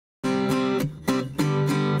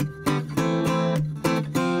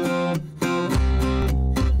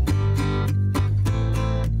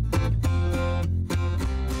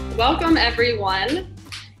welcome everyone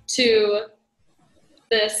to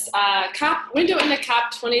this window into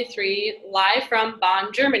COP23 live from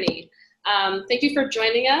Bonn, Germany. Thank you for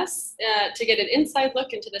joining us to get an inside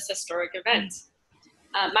look into this historic event.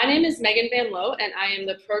 My name is Megan Van Loo, and I am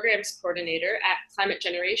the Programs Coordinator at Climate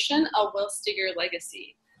Generation, a Will Steger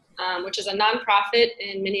Legacy, which is a nonprofit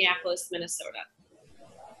in Minneapolis, Minnesota.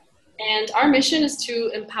 And our mission is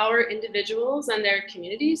to empower individuals and their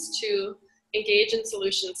communities to engage in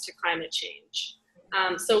solutions to climate change.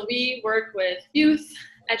 So we work with youth,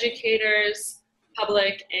 educators,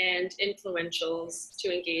 public, and influentials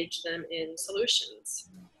to engage them in solutions.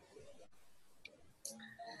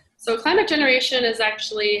 So Climate Generation has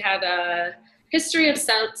actually had a history of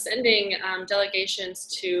sending delegations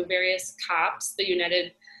to various COPs, the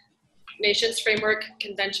United Nations Framework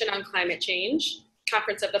Convention on Climate Change,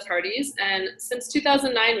 Conference of the Parties, and since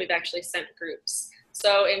 2009 we've actually sent groups.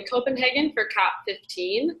 So in Copenhagen for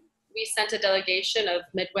COP15, we sent a delegation of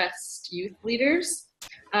Midwest youth leaders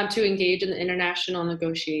to engage in the international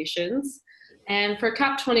negotiations. And for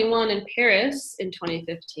COP21 in Paris in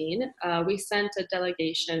 2015, we sent a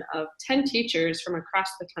delegation of 10 teachers from across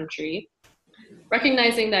the country,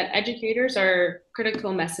 recognizing that educators are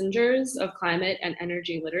critical messengers of climate and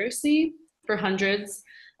energy literacy for hundreds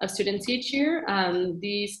of students each year.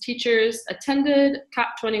 These teachers attended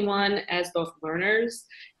COP21 as both learners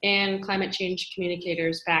and climate change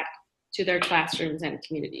communicators back to their classrooms and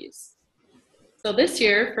communities. So this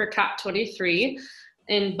year for COP23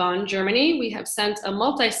 in Bonn, Germany, we have sent a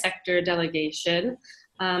multi-sector delegation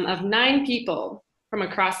of 9 people from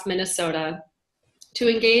across Minnesota to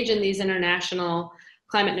engage in these international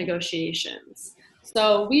climate negotiations.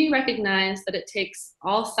 So we recognize that it takes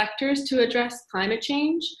all sectors to address climate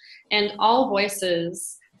change, and all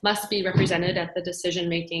voices must be represented at the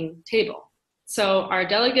decision-making table. So our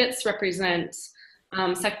delegates represent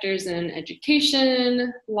sectors in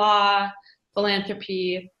education, law,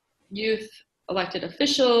 philanthropy, youth, elected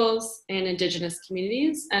officials, and indigenous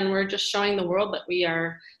communities. And we're just showing the world that we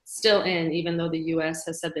are still in, even though the US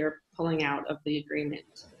has said they're pulling out of the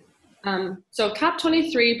agreement. So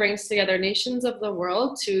COP23 brings together nations of the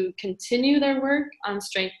world to continue their work on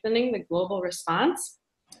strengthening the global response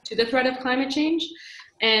to the threat of climate change.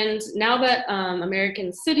 And now that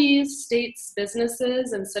American cities, states,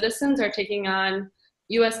 businesses, and citizens are taking on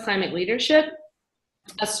US climate leadership,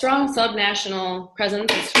 a strong subnational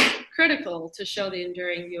presence is critical to show the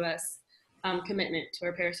enduring US commitment to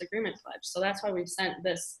our Paris Agreement pledge. So that's why we've sent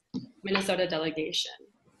this Minnesota delegation.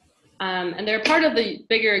 And they're part of the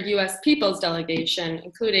bigger US People's Delegation,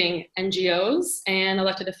 including NGOs and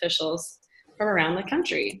elected officials from around the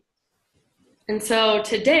country. And so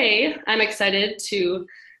today, I'm excited to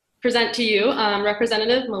present to you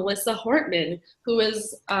Representative Melissa Hortman, who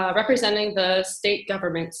is representing the state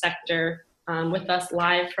government sector with us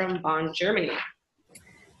live from Bonn, Germany.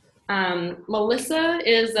 Melissa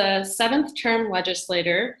is a 7th-term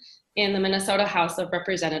legislator in the Minnesota House of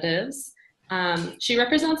Representatives. She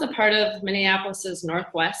represents a part of Minneapolis's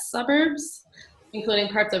northwest suburbs, including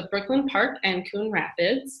parts of Brooklyn Park and Coon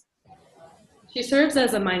Rapids. She serves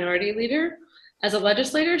as a minority leader. As a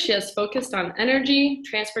legislator, she has focused on energy,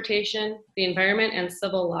 transportation, the environment, and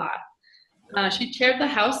civil law. She chaired the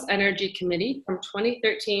House Energy Committee from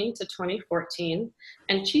 2013 to 2014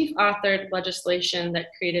 and chief authored legislation that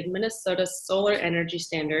created Minnesota's solar energy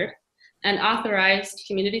standard and authorized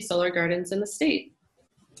community solar gardens in the state.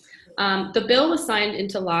 The bill was signed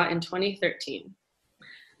into law in 2013.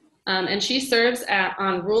 And she serves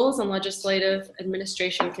on Rules and Legislative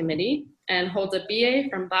Administration Committee and holds a BA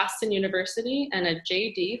from Boston University and a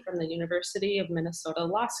JD from the University of Minnesota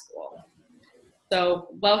Law School. So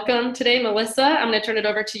welcome today, Melissa. I'm going to turn it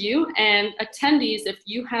over to you. And attendees, if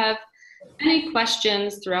you have any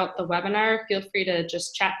questions throughout the webinar, feel free to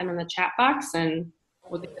just chat them in the chat box and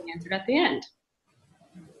we'll get them answered at the end.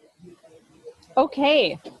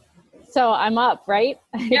 Okay. So I'm up, right?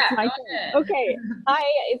 Yeah, okay. Hi,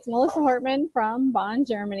 it's Melissa Hortman from Bonn,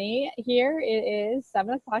 Germany. Here it is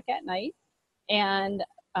 7 o'clock at night, and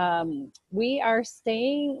we are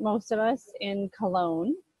staying, most of us, in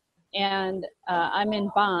Cologne, and I'm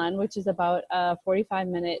in Bonn, which is about a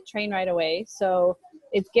 45-minute train ride away. So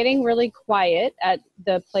it's getting really quiet at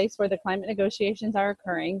the place where the climate negotiations are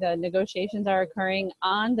occurring. The negotiations are occurring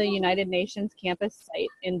on the United Nations campus site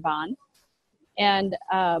in Bonn, and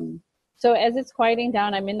so as it's quieting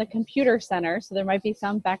down, I'm in the computer center, so there might be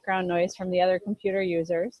some background noise from the other computer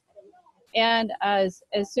users. And as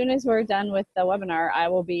soon as we're done with the webinar, I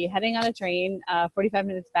will be heading on a train 45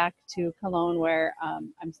 minutes back to Cologne, where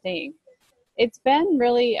I'm staying. It's been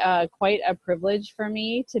really quite a privilege for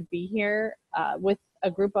me to be here with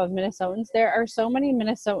a group of Minnesotans. There are so many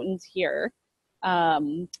Minnesotans here. I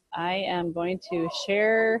am going to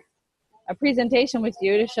share a presentation with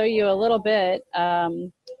you to show you a little bit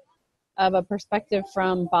of a perspective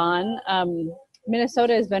from Bonn.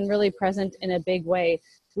 Minnesota has been really present in a big way.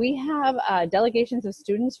 We have delegations of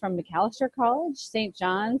students from McAllister College, St.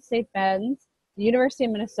 John's, St. Ben's, the University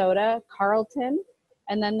of Minnesota, Carleton,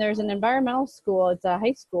 and then there's an environmental school. It's a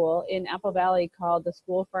high school in Apple Valley called the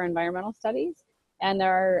School for Environmental Studies. And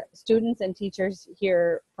there are students and teachers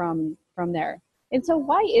here from there. And so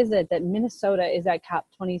why is it that Minnesota is at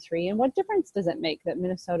COP23, and what difference does it make that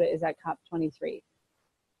Minnesota is at COP23?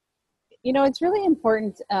 You know, it's really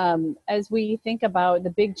important as we think about the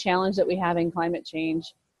big challenge that we have in climate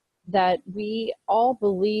change, that we all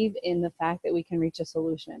believe in the fact that we can reach a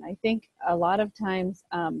solution. I think a lot of times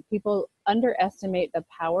people underestimate the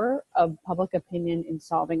power of public opinion in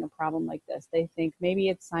solving a problem like this. They think maybe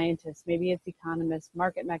it's scientists, maybe it's economists,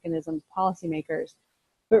 market mechanisms, policymakers.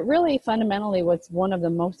 But really, fundamentally, what's one of the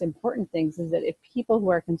most important things is that if people who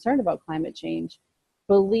are concerned about climate change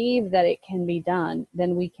believe that it can be done,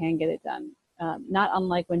 then we can get it done. Not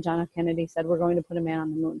unlike when John F. Kennedy said, we're going to put a man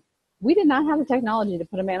on the moon. We did not have the technology to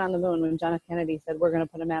put a man on the moon when John F. Kennedy said, we're going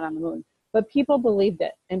to put a man on the moon. But people believed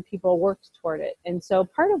it, and people worked toward it. And so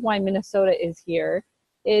part of why Minnesota is here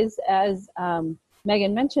is, as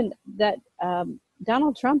Megan mentioned, that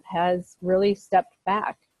Donald Trump has really stepped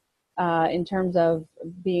back in terms of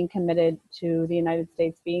being committed to the United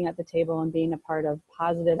States being at the table and being a part of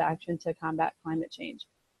positive action to combat climate change.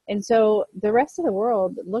 And so the rest of the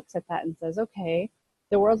world looks at that and says, okay,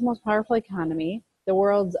 the world's most powerful economy, the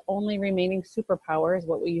world's only remaining superpower is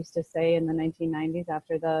what we used to say in the 1990s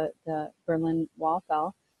after the Berlin Wall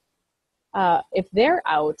fell. If they're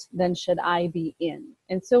out, then should I be in?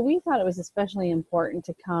 And so we thought it was especially important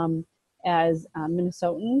to come as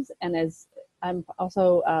Minnesotans, and as I'm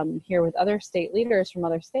also here with other state leaders from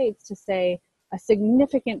other states, to say a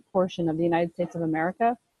significant portion of the United States of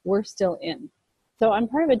America, we're still in. So I'm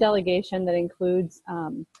part of a delegation that includes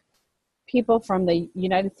people from the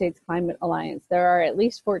United States Climate Alliance. There are at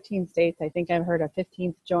least 14 states. I think I've heard a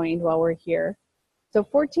 15th joined while we're here. So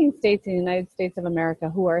 14 states in the United States of America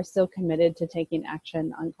who are still committed to taking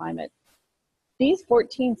action on climate. These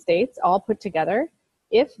 14 states all put together,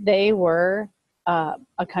 if they were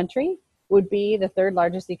a country, would be the third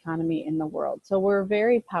largest economy in the world. So we're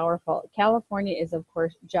very powerful. California is, of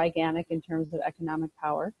course, gigantic in terms of economic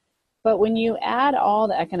power. But when you add all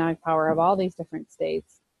the economic power of all these different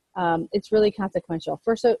states, it's really consequential.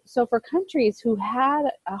 So for countries who had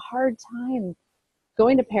a hard time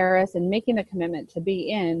going to Paris and making a commitment to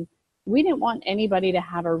be in, we didn't want anybody to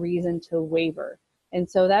have a reason to waver. And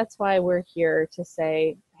so that's why we're here to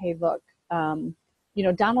say, hey, look,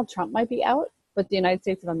 Donald Trump might be out, but the United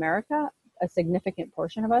States of America, a significant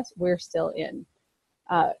portion of us, we're still in.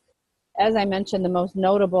 As I mentioned, the most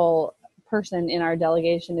notable person in our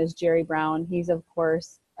delegation is Jerry Brown. He's, of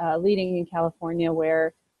course, leading in California,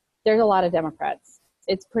 where there's a lot of Democrats.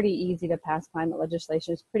 It's pretty easy to pass climate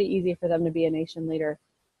legislation. It's pretty easy for them to be a nation leader.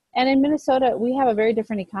 And in Minnesota, we have a very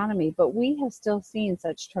different economy, but we have still seen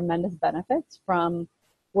such tremendous benefits from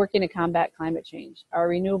working to combat climate change. Our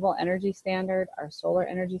renewable energy standard, our solar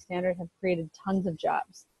energy standard have created tons of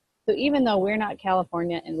jobs. So even though we're not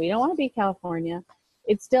California and we don't want to be California,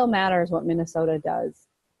 it still matters what Minnesota does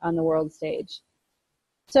on the world stage.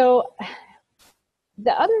 So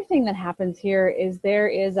the other thing that happens here is there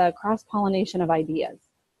is a cross-pollination of ideas.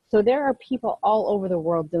 So there are people all over the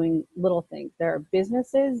world doing little things. There are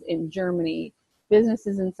businesses in Germany,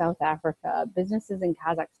 businesses in South Africa, businesses in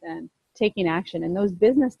Kazakhstan taking action. And those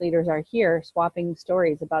business leaders are here swapping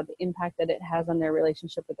stories about the impact that it has on their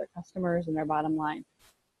relationship with their customers and their bottom line.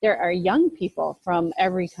 There are young people from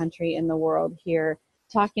every country in the world here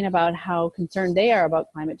talking about how concerned they are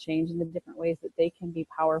about climate change and the different ways that they can be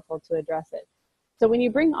powerful to address it. So when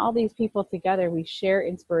you bring all these people together, we share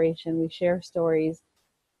inspiration, we share stories,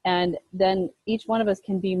 and then each one of us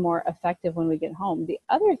can be more effective when we get home. The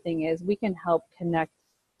other thing is we can help connect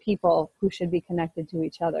people who should be connected to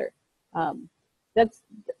each other. That's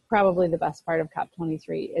probably the best part of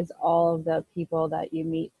COP23 is all of the people that you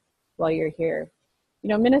meet while you're here.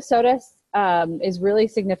 Minnesota is really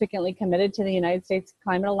significantly committed to the United States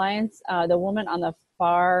Climate Alliance. The woman on the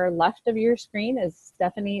far left of your screen is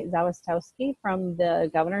Stephanie Zawistowski from the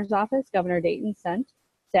governor's office. Governor Dayton sent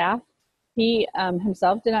staff. He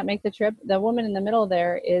himself did not make the trip. The woman in the middle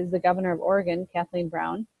there is the governor of Oregon, Kathleen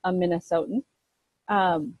Brown, a Minnesotan.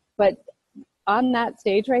 But on that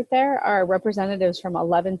stage right there are representatives from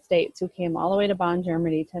 11 states who came all the way to Bonn,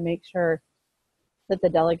 Germany to make sure that the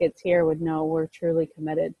delegates here would know we're truly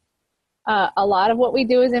committed. A lot of what we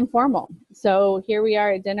do is informal. So here we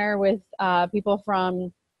are at dinner with people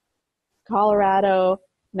from Colorado,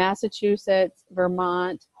 Massachusetts,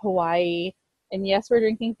 Vermont, Hawaii. And yes, we're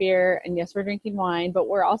drinking beer, and yes, we're drinking wine, but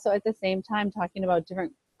we're also at the same time talking about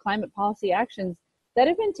different climate policy actions that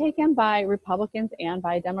have been taken by Republicans and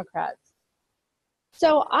by Democrats.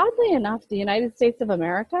 So oddly enough, the United States of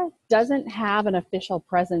America doesn't have an official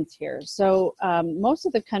presence here. So most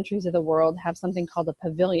of the countries of the world have something called a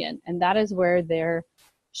pavilion, and that is where they're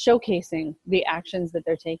showcasing the actions that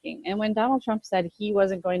they're taking. And when Donald Trump said he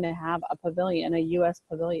wasn't going to have a pavilion, a U.S.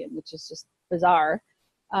 pavilion, which is just bizarre,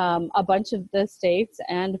 a bunch of the states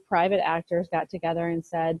and private actors got together and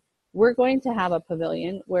said, we're going to have a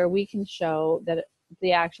pavilion where we can show that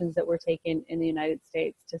the actions that we're taking in the United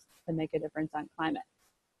States to make a difference on climate.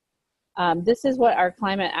 This is what our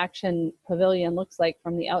climate action pavilion looks like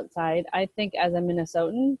from the outside. I think as a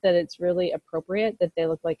Minnesotan that it's really appropriate that they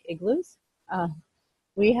look like igloos.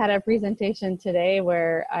 We had a presentation today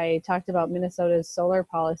where I talked about Minnesota's solar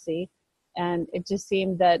policy, and it just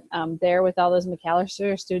seemed that there with all those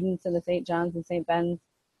McAllister students and the St. John's and St. Ben's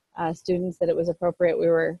students that it was appropriate we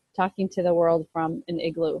were talking to the world from an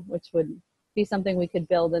igloo, which would be something we could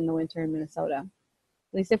build in the winter in Minnesota,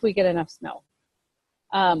 at least if we get enough snow.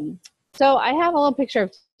 So I have a little picture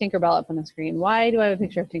of Tinkerbell up on the screen. Why do I have a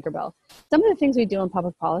picture of Tinkerbell? Some of the things we do in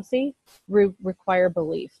public policy require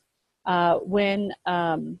belief. When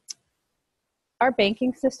our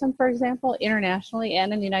banking system, for example, internationally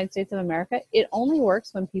and in the United States of America, it only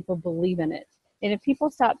works when people believe in it. And if people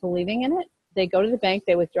stop believing in it, they go to the bank,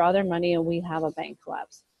 they withdraw their money, and we have a bank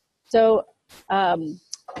collapse. So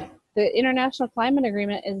the International Climate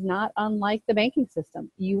Agreement is not unlike the banking system.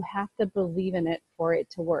 You have to believe in it for it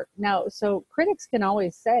to work. Now, so critics can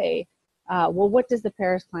always say, well, what does the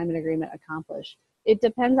Paris Climate Agreement accomplish? It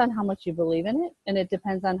depends on how much you believe in it, and it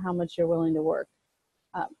depends on how much you're willing to work.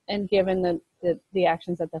 And given the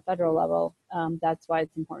actions at the federal level, that's why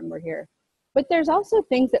it's important we're here. But there's also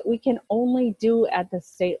things that we can only do at the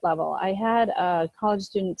state level. I had a college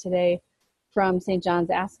student today from St. John's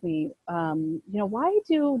ask me, why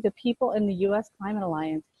do the people in the U.S. Climate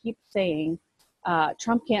Alliance keep saying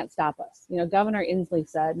Trump can't stop us? Governor Inslee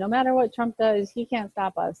said, no matter what Trump does, he can't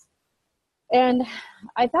stop us. And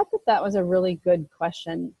I thought that was a really good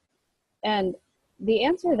question. And the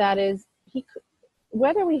answer to that is,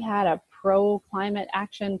 whether we had a pro-climate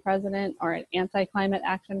action president or an anti-climate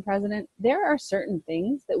action president, there are certain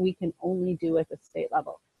things that we can only do at the state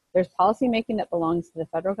level. There's policymaking that belongs to the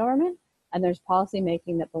federal government, and there's policy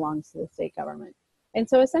making that belongs to the state government. And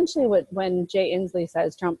so essentially when Jay Inslee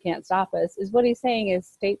says Trump can't stop us, is what he's saying is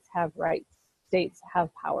states have rights, states have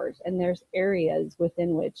powers, and there's areas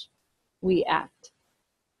within which we act.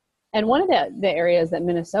 And one of the areas that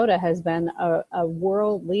Minnesota has been a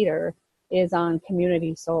world leader is on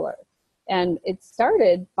community solar. And it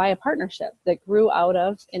started by a partnership that grew out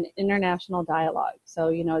of an international dialogue.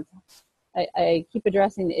 So, I keep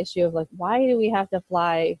addressing the issue of why do we have to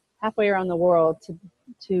fly halfway around the world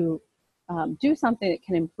to do something that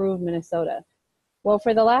can improve Minnesota? Well,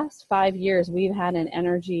 for the last 5 years, we've had an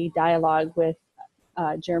energy dialogue with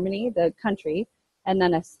Germany, the country, and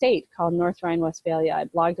then a state called North Rhine-Westphalia. I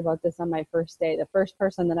blogged about this on my first day. The first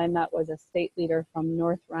person that I met was a state leader from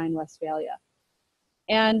North Rhine-Westphalia.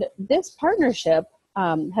 And this partnership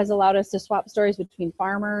has allowed us to swap stories between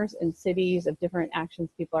farmers and cities of different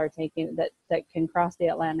actions people are taking that can cross the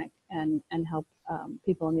Atlantic and help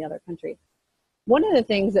people in the other country. One of the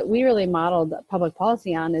things that we really modeled public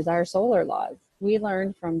policy on is our solar laws. We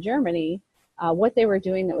learned from Germany what they were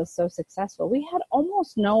doing that was so successful. We had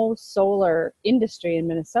almost no solar industry in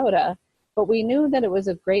Minnesota, but we knew that it was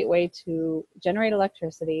a great way to generate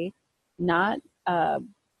electricity, not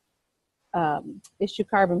issue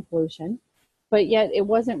carbon pollution, but yet it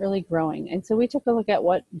wasn't really growing. And so we took a look at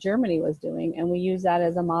what Germany was doing, and we used that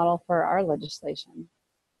as a model for our legislation.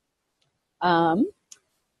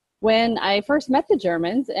 When I first met the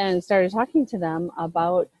Germans and started talking to them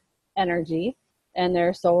about energy and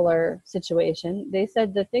their solar situation, they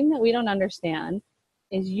said the thing that we don't understand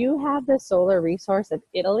is you have the solar resource of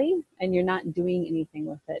Italy and you're not doing anything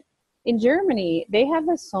with it. In Germany, they have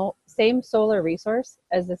the same solar resource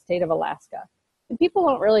as the state of Alaska. And people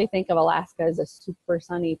don't really think of Alaska as a super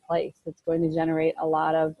sunny place that's going to generate a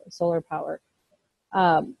lot of solar power.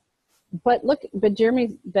 But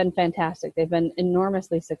Germany's been fantastic. They've been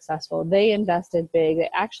enormously successful. They invested big. They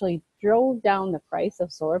actually drove down the price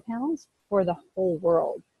of solar panels for the whole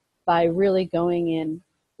world by really going in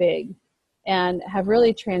big and have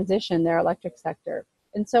really transitioned their electric sector.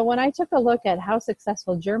 And so when I took a look at how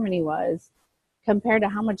successful Germany was, compared to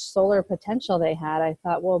how much solar potential they had, I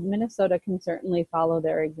thought, well, Minnesota can certainly follow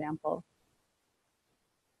their example.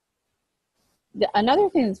 Another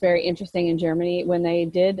thing that's very interesting in Germany when they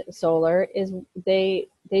did solar is they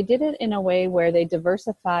did it in a way where they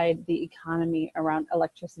diversified the economy around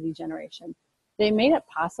electricity generation. They made it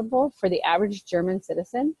possible for the average German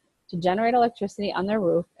citizen to generate electricity on their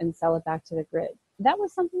roof and sell it back to the grid. That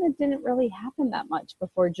was something that didn't really happen that much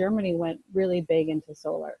before Germany went really big into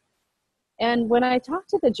solar. And when I talked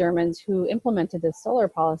to the Germans who implemented this solar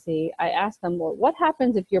policy, I asked them, well, what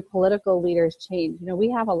happens if your political leaders change? You know, we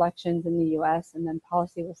have elections in the US and then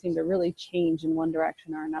policy will seem to really change in one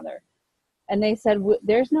direction or another. And they said,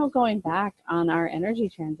 there's no going back on our energy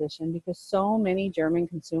transition because so many German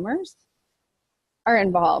consumers are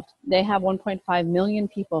involved. They have 1.5 million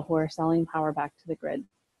people who are selling power back to the grid.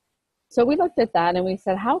 So we looked at that and we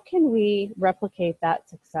said, how can we replicate that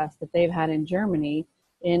success that they've had in Germany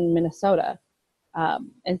in Minnesota?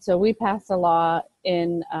 And so we passed a law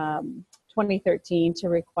in 2013 to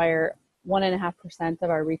require 1.5% of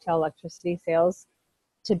our retail electricity sales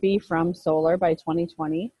to be from solar by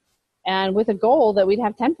 2020, and with a goal that we'd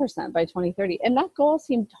have 10% by 2030. And that goal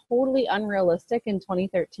seemed totally unrealistic in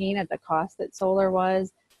 2013 at the cost that solar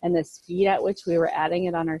was and the speed at which we were adding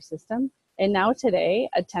it on our system. And now today,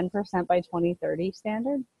 a 10% by 2030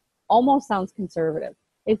 standard almost sounds conservative.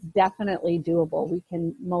 It's definitely doable. We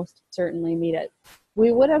can most certainly meet it.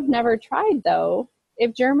 We would have never tried, though,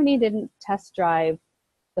 if Germany didn't test drive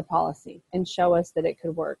the policy and show us that it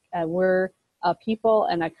could work. We're a people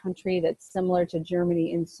and a country that's similar to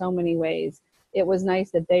Germany in so many ways. It was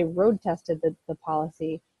nice that they road tested the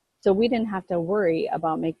policy, so we didn't have to worry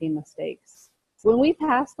about making mistakes. When we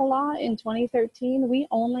passed the law in 2013, we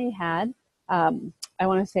only had, I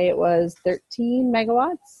want to say it was 13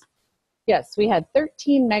 megawatts. Yes, we had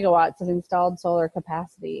 13 megawatts of installed solar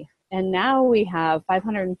capacity. And now we have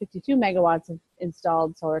 552 megawatts of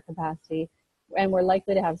installed solar capacity, and we're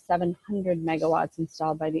likely to have 700 megawatts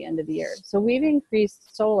installed by the end of the year. So we've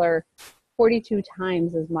increased solar 42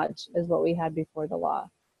 times as much as what we had before the law.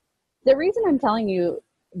 The reason I'm telling you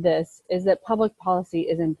this is that public policy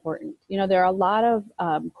is important. You know, there are a lot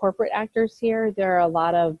of corporate actors here. There are a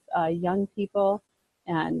lot of young people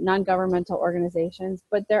and non-governmental organizations,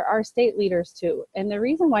 but there are state leaders too. And the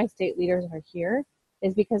reason why state leaders are here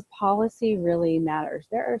is because policy really matters.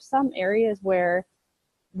 There are some areas where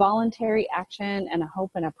voluntary action and a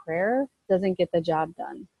hope and a prayer doesn't get the job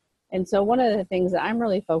done. And so one of the things that I'm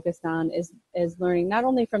really focused on is learning not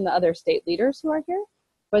only from the other state leaders who are here,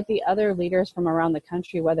 but the other leaders from around the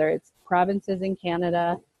country, whether it's provinces in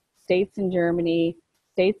Canada, states in Germany,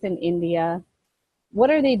 states in India. What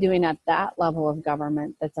are they doing at that level of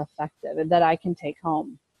government that's effective and that I can take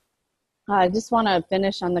home? I just want to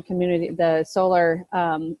finish on the solar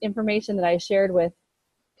information that I shared with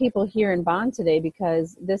people here in Bonn today,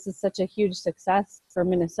 because this is such a huge success for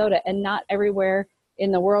Minnesota, and not everywhere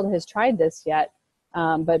in the world has tried this yet.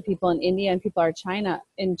 But people in India and people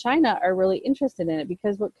in China are really interested in it,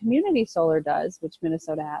 because what community solar does, which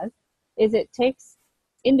Minnesota has, is it takes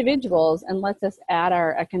individuals and lets us add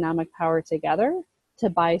our economic power together to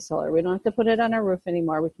buy solar. We don't have to put it on our roof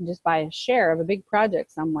anymore. We can just buy a share of a big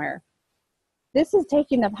project somewhere. This is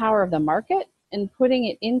taking the power of the market and putting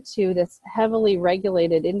it into this heavily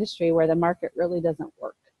regulated industry where the market really doesn't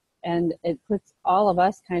work. And it puts all of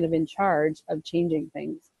us kind of in charge of changing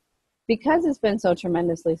things. Because it's been so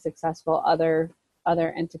tremendously successful, other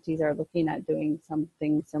entities are looking at doing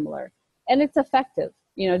something similar. And it's effective.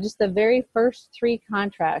 You know, just the very first 3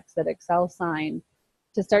 contracts that Xcel signed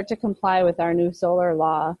to start to comply with our new solar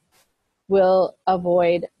law will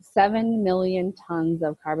avoid 7 million tons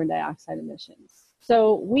of carbon dioxide emissions.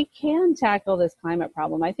 So we can tackle this climate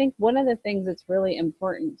problem. I think one of the things that's really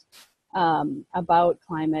important about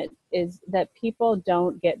climate is that people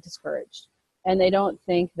don't get discouraged, and they don't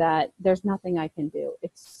think that there's nothing I can do.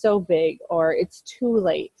 It's so big, or it's too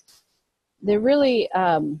late. There really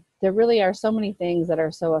are so many things that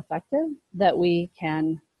are so effective that we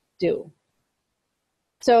can do.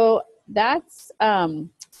 So that's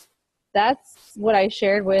what I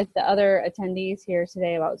shared with the other attendees here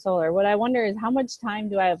today about solar. What I wonder is, how much time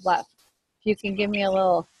do I have left? If you can give me a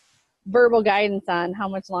little verbal guidance on how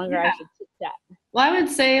much longer I should chit chat. Well, I would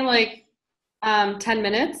say like 10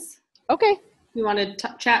 minutes. Okay. You want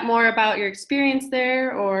to chat more about your experience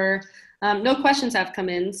there, or no questions have come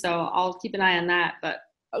in, so I'll keep an eye on that. But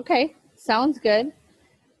okay, sounds good.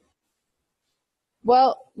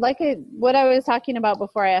 Well, what I was talking about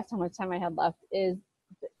before I asked how much time I had left is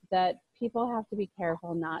that people have to be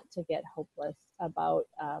careful not to get hopeless about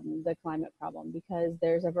the climate problem, because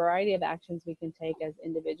there's a variety of actions we can take as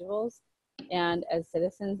individuals and as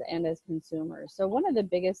citizens and as consumers. So one of the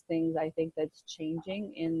biggest things I think that's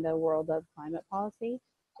changing in the world of climate policy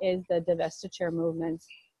is the divestiture movements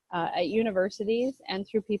at universities and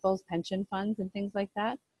through people's pension funds and things like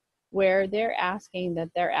that, where they're asking that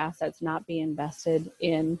their assets not be invested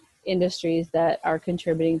in industries that are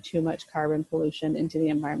contributing too much carbon pollution into the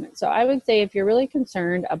environment. So I would say if you're really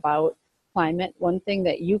concerned about climate, one thing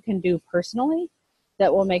that you can do personally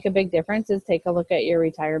that will make a big difference is take a look at your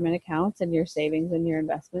retirement accounts and your savings and your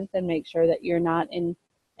investments and make sure that you're not in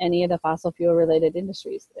any of the fossil fuel related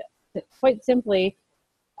industries. Quite simply,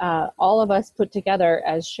 all of us put together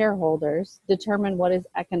as shareholders determine what is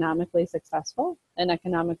economically successful and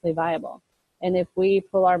economically viable. And if we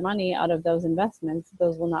pull our money out of those investments,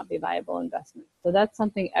 those will not be viable investments. So that's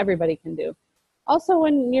something everybody can do. Also,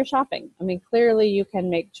 when you're shopping, I mean, clearly you can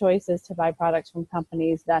make choices to buy products from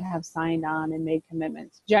companies that have signed on and made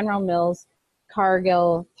commitments. General Mills,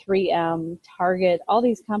 Cargill, 3M, Target, all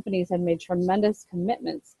these companies have made tremendous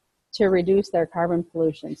commitments to reduce their carbon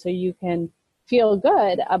pollution. So you can feel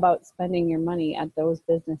good about spending your money at those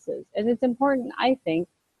businesses. And it's important, I think,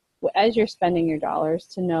 as you're spending your dollars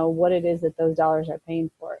to know what it is that those dollars are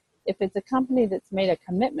paying for. If it's a company that's made a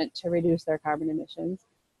commitment to reduce their carbon emissions,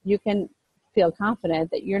 you can feel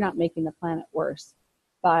confident that you're not making the planet worse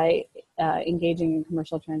by engaging in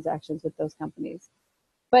commercial transactions with those companies.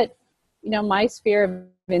 But, you know, my sphere of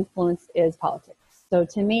influence is politics. So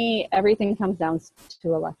to me, everything comes down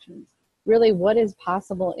to elections. Really, what is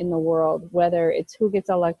possible in the world, whether it's who gets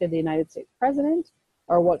elected the United States president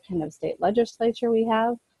or what kind of state legislature we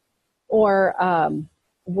have, or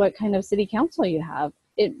what kind of city council you have.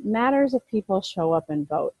 It matters if people show up and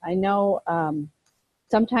vote. I know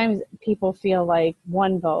sometimes people feel like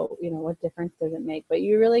one vote, you know, what difference does it make? But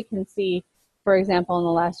you really can see, for example, in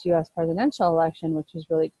the last US presidential election, which was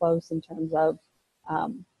really close in terms of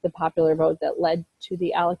the popular vote that led to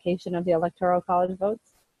the allocation of the Electoral College votes,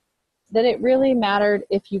 that it really mattered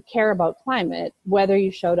if you care about climate, whether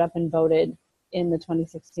you showed up and voted in the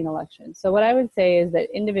 2016 election. So what I would say is that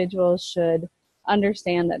individuals should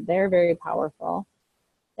understand that they're very powerful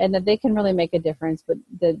and that they can really make a difference, but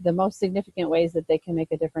the most significant ways that they can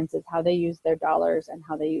make a difference is how they use their dollars and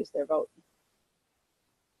how they use their vote.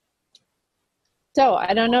 So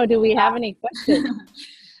I don't know, do we have any questions?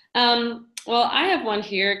 Well, I have one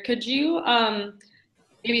here. Could you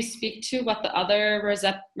maybe speak to what the other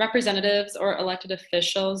representatives or elected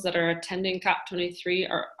officials that are attending COP23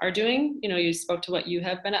 are doing? You know, you spoke to what you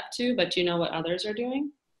have been up to, but do you know what others are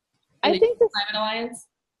doing? I think the Climate Alliance?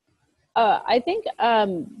 I think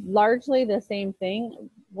largely the same thing.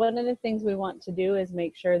 One of the things we want to do is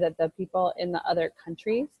make sure that the people in the other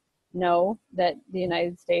countries know that the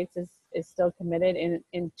United States is still committed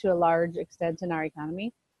in to a large extent in our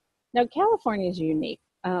economy. Now, California is unique.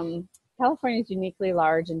 California is uniquely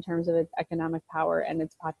large in terms of its economic power and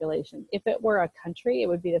its population. If it were a country, it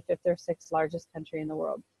would be the 5th or 6th largest country in the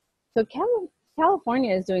world. So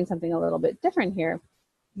California is doing something a little bit different here.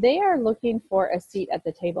 They are looking for a seat at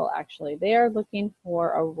the table, actually. They are looking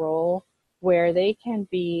for a role where they can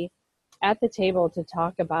be at the table to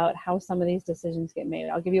talk about how some of these decisions get made.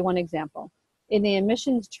 I'll give you one example. In the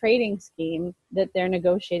emissions trading scheme that they're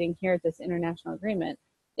negotiating here at this international agreement,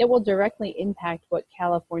 it will directly impact what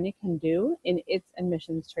California can do in its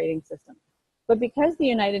emissions trading system. But because the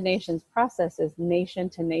United Nations process is nation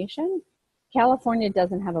to nation, California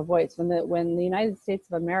doesn't have a voice. When the United States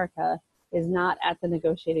of America is not at the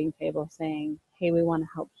negotiating table saying, hey, we want to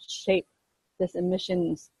help shape this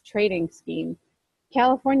emissions trading scheme,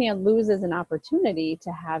 California loses an opportunity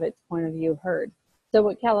to have its point of view heard. So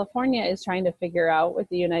what California is trying to figure out with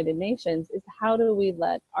the United Nations is how do we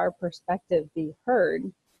let our perspective be heard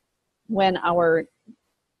when our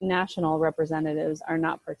national representatives are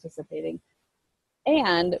not participating,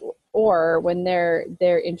 and or when their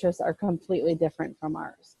interests are completely different from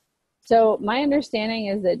ours. So my understanding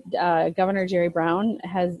is that Governor Jerry Brown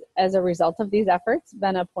has, as a result of these efforts,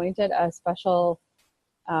 been appointed a special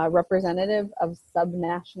representative of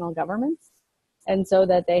subnational governments, and so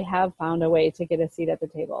that they have found a way to get a seat at the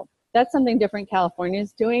table. That's something different California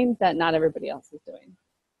is doing that not everybody else is doing.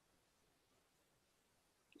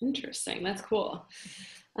 Interesting, that's cool.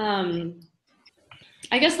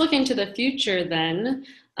 I guess looking to the future then,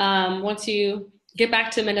 once you get back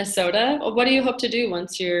to Minnesota, what do you hope to do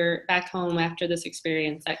once you're back home after this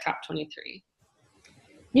experience at COP23?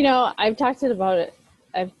 You know, I've talked about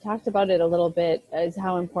it a little bit as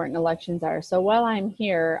how important elections are. So while I'm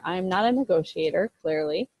here, I'm not a negotiator,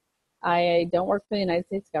 clearly. I don't work for the United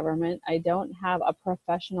States government. I don't have a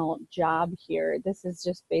professional job here. This is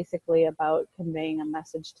just basically about conveying a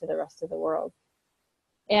message to the rest of the world.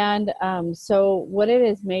 And so what it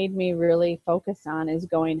has made me really focus on is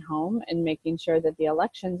going home and making sure that the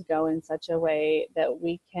elections go in such a way that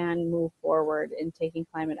we can move forward in taking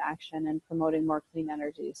climate action and promoting more clean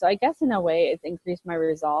energy. So I guess in a way it's increased my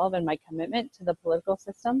resolve and my commitment to the political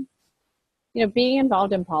system. You know, being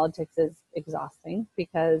involved in politics is exhausting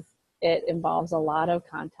because it involves a lot of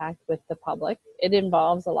contact with the public. It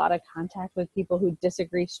involves a lot of contact with people who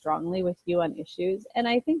disagree strongly with you on issues. And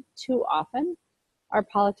I think too often our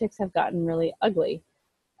politics have gotten really ugly,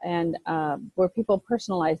 and where people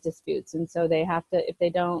personalize disputes. And so they have to, if they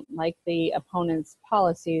don't like the opponent's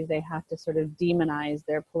policies, they have to sort of demonize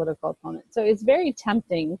their political opponent. So it's very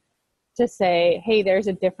tempting to say, hey, there's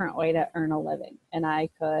a different way to earn a living, and I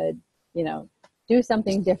could, you know, do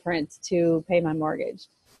something different to pay my mortgage.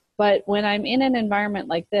 But when I'm in an environment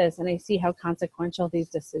like this and I see how consequential these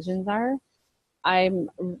decisions are, I'm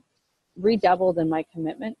redoubled in my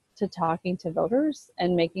commitment to talking to voters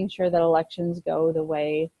and making sure that elections go the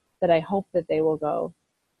way that I hope that they will go.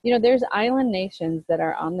 You know, there's island nations that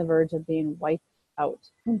are on the verge of being wiped out,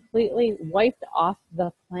 completely wiped off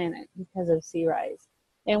the planet because of sea rise.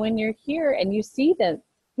 And when you're here and you see the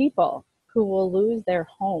people who will lose their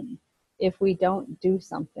home if we don't do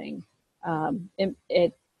something,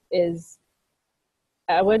 it is,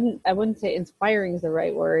 I wouldn't say inspiring is the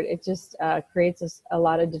right word. It just creates a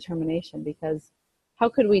lot of determination, because how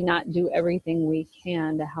could we not do everything we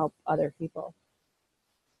can to help other people?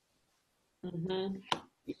 Mm-hmm.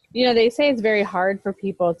 You know, they say it's very hard for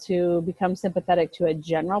people to become sympathetic to a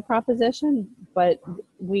general proposition, but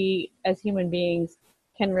we as human beings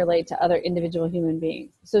can relate to other individual human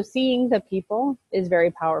beings. So seeing the people is very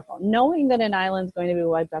powerful. Knowing that an island is going to be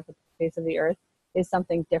wiped off the face of the earth is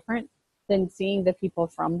something different than seeing the people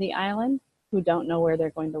from the island who don't know where they're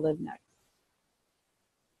going to live next.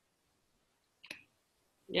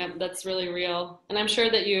 Yeah, that's really real. And I'm sure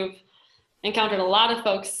that you've encountered a lot of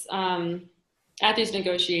folks at these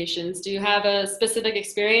negotiations. Do you have a specific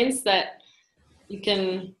experience that you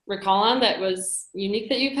can recall on that was unique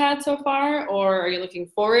that you've had so far? Or are you looking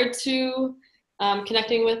forward to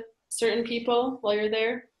connecting with certain people while you're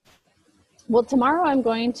there? Well, tomorrow I'm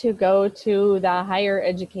going to go to the higher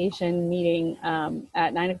education meeting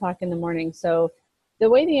at 9 o'clock in the morning. So the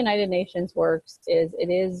way the United Nations works is it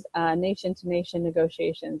is nation-to-nation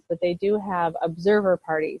negotiations, but they do have observer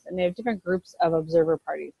parties, and they have different groups of observer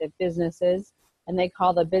parties. They have businesses, and they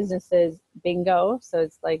call the businesses bingo. So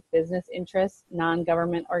it's like business interests,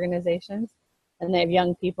 non-government organizations. And they have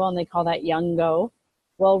young people, and they call that young go.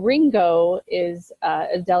 Well, Ringo is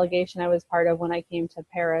a delegation I was part of when I came to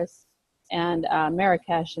Paris and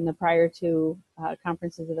Marrakesh in the prior two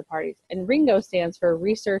conferences of the parties. And RINGO stands for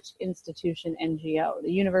Research Institution NGO.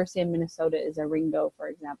 The University of Minnesota is a RINGO, for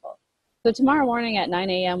example. So tomorrow morning at 9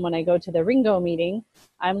 a.m. when I go to the RINGO meeting,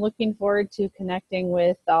 I'm looking forward to connecting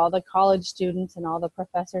with all the college students and all the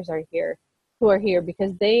professors who are here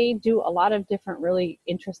because they do a lot of different really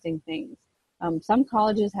interesting things. Some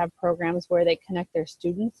colleges have programs where they connect their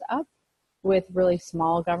students up with really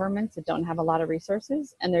small governments that don't have a lot of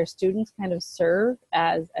resources, and their students kind of serve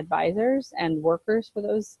as advisors and workers for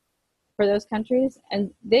those countries,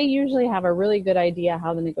 and they usually have a really good idea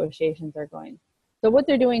how the negotiations are going. So what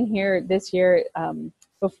they're doing here this year,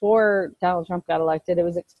 before Donald Trump got elected, it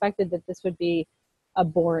was expected that this would be a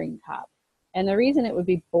boring COP. And the reason it would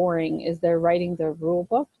be boring is they're writing the rule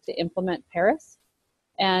book to implement Paris.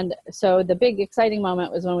 And so the big exciting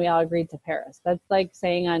moment was when we all agreed to Paris. That's like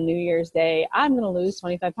saying on New Year's Day, I'm going to lose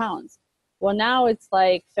 25 pounds. Well, now it's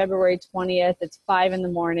like February 20th, it's 5 in the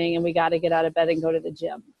morning, and we got to get out of bed and go to the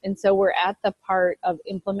gym. And so we're at the part of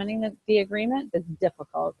implementing the agreement that's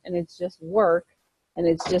difficult, and it's just work, and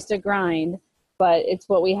it's just a grind, but it's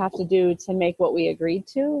what we have to do to make what we agreed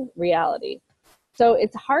to reality. So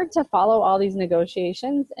it's hard to follow all these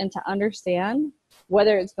negotiations and to understand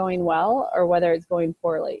whether it's going well or whether it's going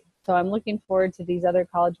poorly. So I'm looking forward to these other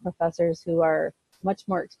college professors who are much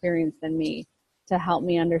more experienced than me to help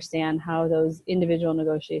me understand how those individual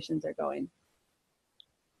negotiations are going.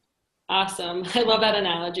 Awesome. I love that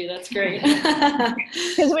analogy. That's great.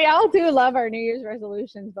 Because we all do love our New Year's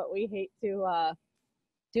resolutions, but we hate to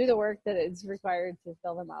do the work that is required to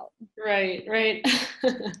fill them out. Right, right.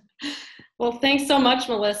 Well, thanks so much,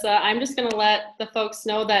 Melissa. I'm just going to let the folks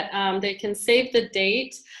know that they can save the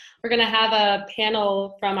date. We're going to have a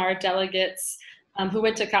panel from our delegates who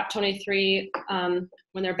went to COP23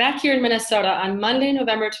 when they're back here in Minnesota on Monday,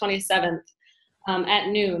 November 27th at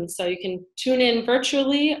noon. So you can tune in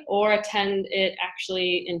virtually or attend it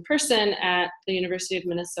actually in person at the University of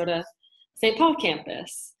Minnesota St. Paul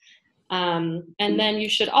campus. And then you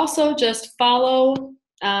should also just follow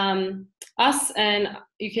us, and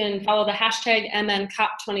you can follow the hashtag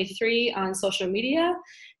MNCOP23 on social media,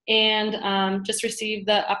 and just receive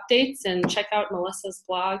the updates and check out Melissa's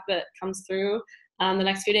blog that comes through the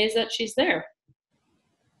next few days that she's there.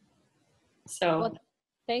 So. Well,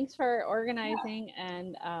 thanks for organizing,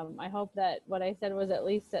 and I hope that what I said was at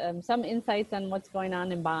least some insights on what's going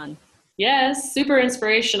on in Bonn. Yes, super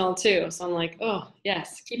inspirational too. So I'm like, oh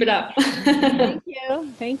yes, keep it up. Thank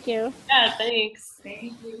you. Thank you. Yeah, thanks.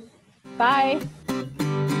 Thank you. Bye.